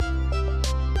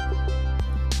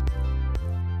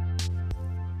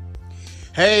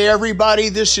Hey everybody,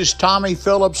 this is Tommy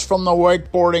Phillips from the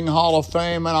Wakeboarding Hall of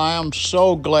Fame, and I am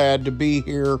so glad to be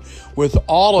here with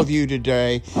all of you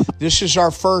today. This is our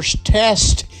first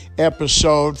test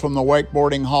episode from the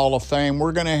Wakeboarding Hall of Fame.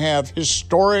 We're going to have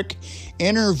historic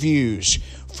interviews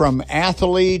from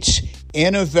athletes,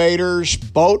 innovators,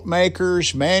 boat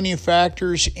makers,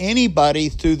 manufacturers, anybody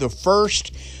through the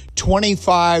first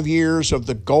 25 years of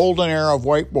the golden era of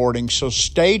wakeboarding. So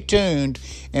stay tuned,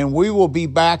 and we will be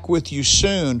back with you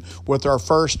soon with our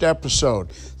first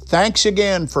episode. Thanks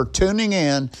again for tuning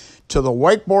in to the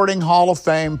Wakeboarding Hall of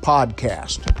Fame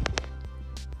podcast.